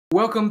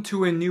Welcome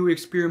to a new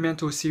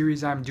experimental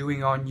series I'm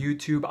doing on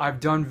YouTube. I've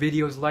done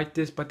videos like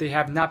this, but they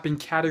have not been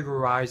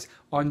categorized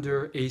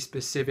under a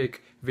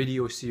specific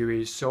video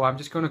series. So I'm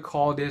just going to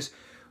call this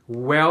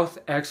Wealth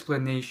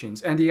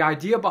Explanations. And the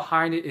idea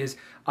behind it is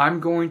I'm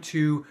going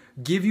to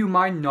give you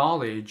my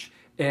knowledge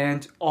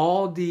and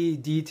all the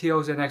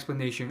details and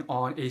explanation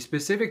on a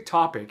specific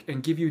topic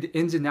and give you the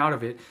ins and out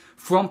of it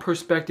from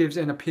perspectives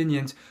and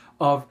opinions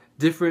of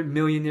different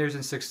millionaires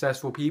and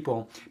successful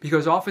people.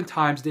 Because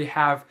oftentimes they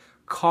have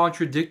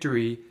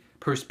contradictory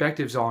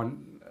perspectives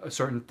on a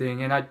certain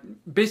thing, and I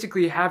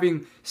basically,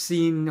 having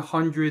seen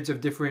hundreds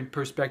of different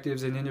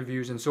perspectives and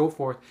interviews and so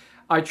forth,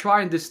 I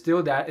try and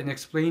distill that and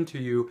explain to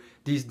you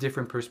these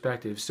different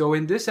perspectives. So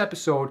in this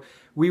episode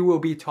we will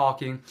be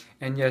talking,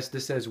 and yes,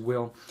 this says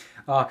will,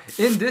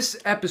 in this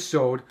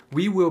episode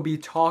we will be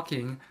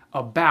talking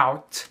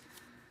about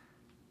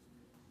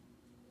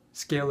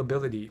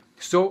scalability.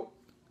 So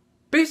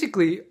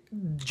basically,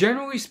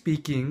 generally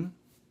speaking,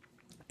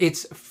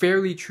 it's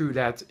fairly true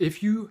that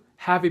if you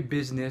have a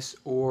business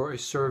or a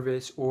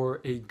service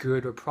or a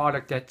good or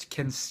product that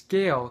can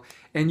scale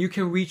and you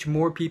can reach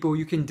more people,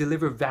 you can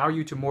deliver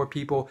value to more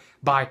people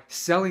by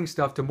selling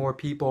stuff to more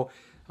people,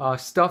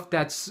 stuff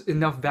that's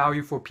enough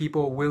value for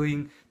people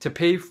willing to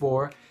pay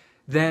for,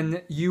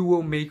 then you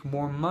will make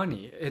more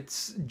money.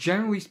 It's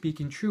generally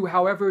speaking true.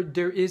 However,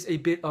 there is a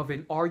bit of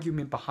an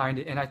argument behind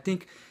it, and I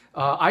think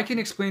I can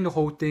explain the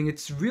whole thing.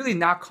 It's really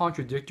not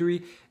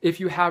contradictory if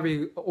you have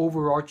an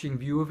overarching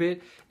view of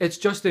it. It's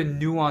just a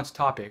nuanced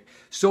topic.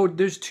 So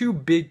there's two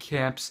big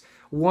camps.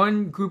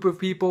 One group of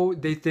people,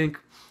 they think,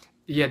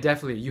 yeah,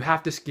 definitely, you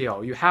have to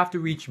scale. You have to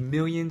reach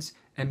millions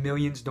and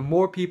millions. The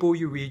more people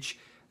you reach,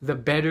 the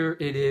better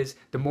it is,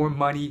 the more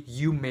money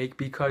you make,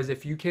 because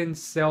if you can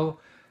sell,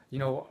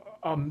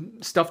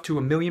 stuff to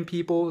 1 million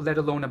people, let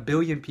alone 1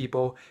 billion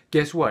people,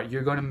 guess what?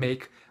 You're going to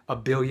make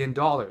 $1 billion.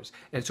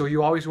 And so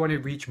you always want to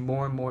reach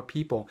more and more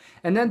people.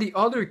 And then the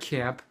other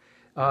camp,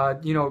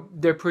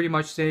 they're pretty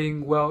much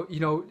saying, well,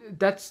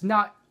 that's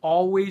not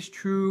always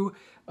true.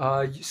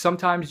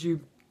 Sometimes you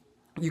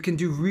can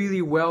do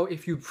really well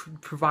if you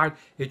provide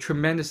a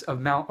tremendous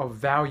amount of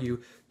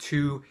value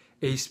to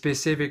a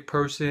specific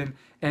person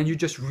and you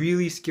just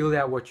really skilled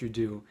at what you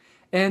do.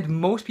 And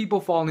most people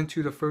fall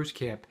into the first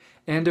camp.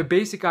 And the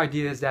basic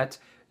idea is that,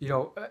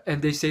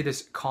 and they say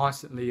this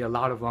constantly, a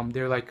lot of them,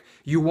 they're like,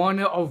 you want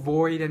to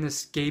avoid and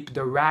escape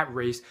the rat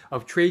race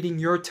of trading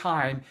your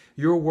time,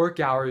 your work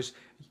hours,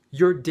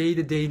 your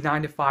day-to-day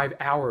 9 to 5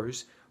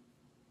 hours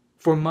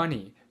for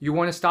money. You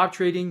want to stop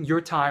trading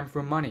your time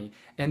for money.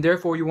 And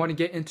therefore you want to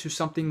get into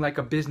something like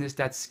a business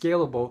that's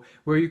scalable,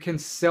 where you can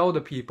sell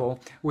to people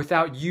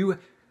without you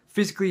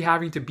physically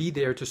having to be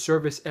there to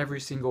service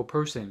every single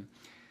person.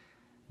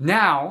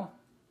 Now,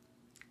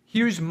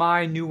 here's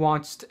my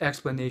nuanced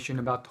explanation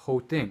about the whole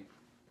thing.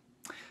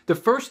 The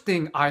first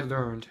thing I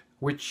learned,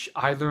 which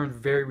I learned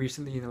very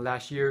recently in the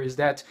last year, is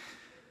that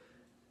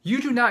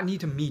you do not need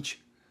to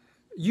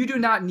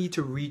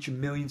reach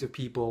millions of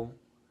people,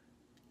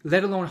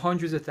 let alone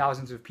hundreds of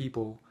thousands of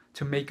people,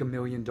 to make $1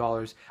 million.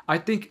 I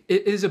think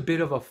it is a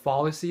bit of a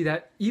fallacy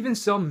that even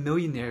some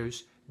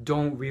millionaires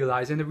don't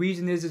realize, and the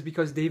reason is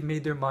because they've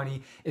made their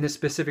money in a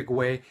specific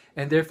way,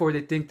 and therefore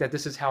they think that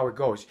this is how it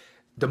goes.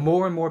 The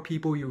more and more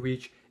people you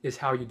reach is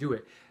how you do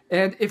it.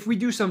 And if we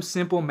do some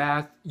simple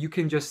math, you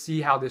can just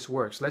see how this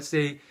works. Let's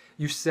say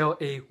you sell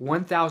a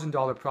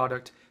 $1,000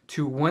 product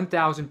to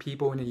 1,000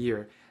 people in a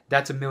year.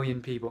 That's 1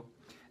 million people.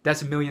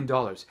 That's $1 million.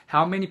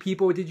 How many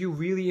people did you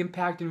really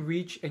impact and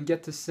reach and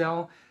get to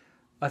sell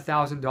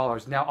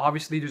 $1,000? Now,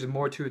 obviously, there's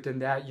more to it than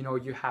that.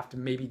 You have to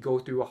maybe go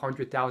through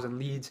 100,000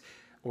 leads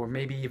or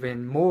maybe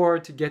even more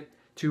to get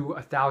to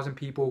 1,000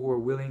 people who are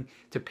willing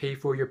to pay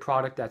for your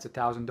product. That's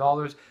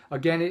 $1,000.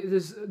 Again,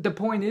 the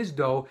point is,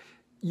 though,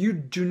 you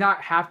do not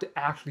have to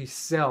actually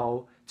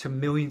sell to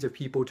millions of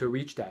people to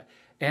reach that.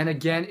 And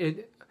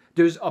again,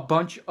 there's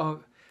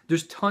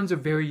tons of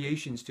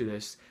variations to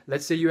this.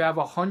 Let's say you have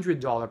a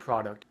 $100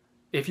 product.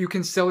 If you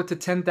can sell it to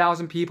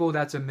 10,000 people,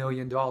 that's $1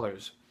 million.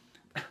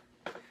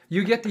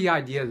 You get the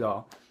idea,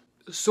 though.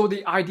 So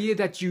the idea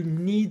that you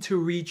need to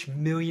reach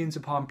millions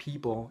upon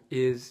people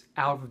is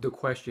out of the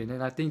question,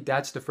 and I think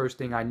that's the first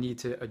thing I need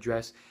to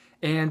address.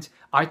 And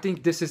I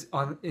think this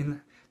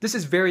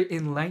is very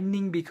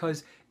enlightening,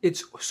 because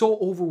it's so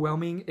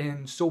overwhelming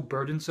and so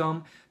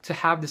burdensome to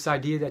have this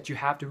idea that you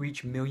have to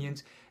reach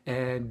millions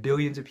and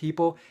billions of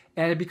people,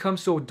 and it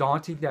becomes so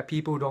daunting that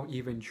people don't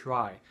even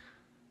try.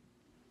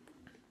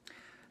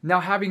 Now,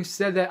 having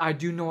said that, I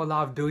do know a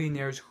lot of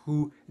billionaires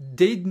who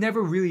they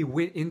never really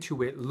went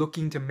into it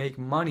looking to make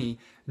money,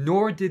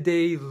 nor did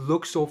they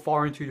look so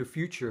far into the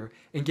future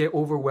and get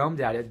overwhelmed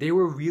at it. They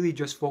were really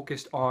just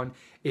focused on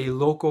a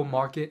local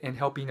market and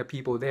helping the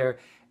people there.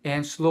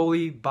 And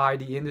slowly, by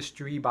the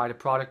industry, by the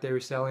product they were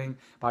selling,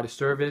 by the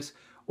service,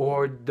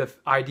 or the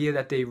idea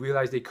that they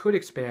realized they could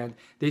expand,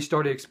 they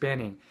started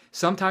expanding.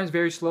 Sometimes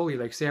very slowly,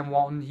 like Sam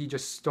Walton, he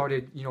just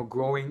started,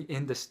 growing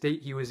in the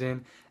state he was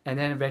in, and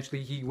then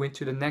eventually he went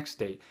to the next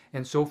state,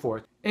 and so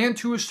forth. And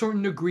to a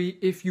certain degree,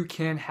 if you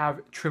can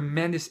have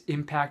tremendous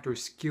impact or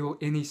skill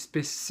in a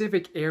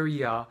specific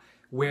area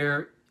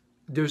where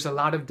there's a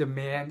lot of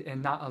demand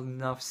and not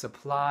enough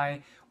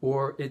supply,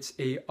 or it's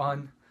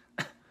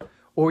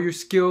or your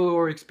skill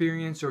or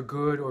experience or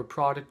good or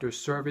product or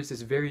service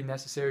is very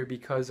necessary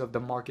because of the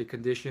market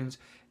conditions,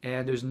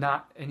 and there's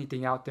not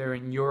anything out there,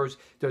 and yours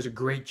does a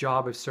great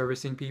job of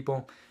servicing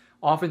people,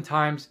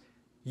 oftentimes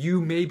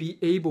you may be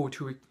able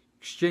to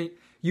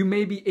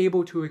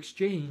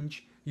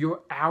exchange your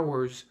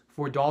hours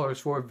for dollars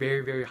for a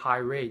very, very high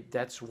rate.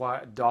 That's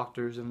what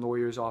doctors and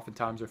lawyers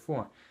oftentimes are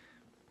for.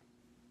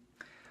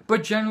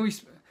 But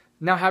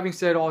now, having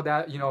said all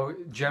that,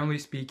 generally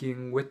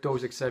speaking, with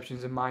those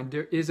exceptions in mind,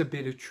 there is a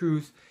bit of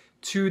truth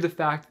to the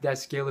fact that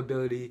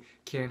scalability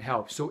can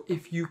help. So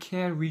if you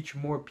can reach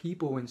more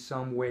people in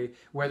some way,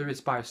 whether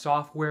it's by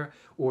software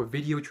or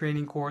video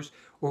training course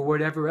or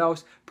whatever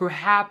else,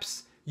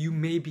 perhaps you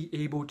may be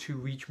able to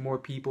reach more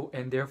people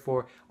and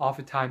therefore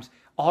oftentimes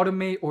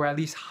automate or at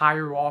least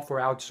hire off or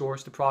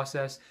outsource the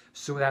process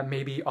so that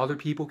maybe other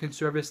people can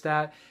service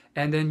that,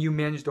 and then you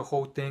manage the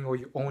whole thing, or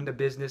you own the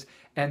business,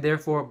 and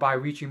therefore by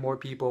reaching more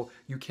people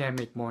you can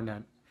make more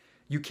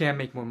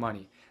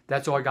money.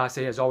 That's all I gotta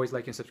say. As always,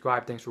 like and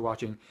subscribe. Thanks for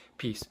watching.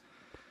 Peace.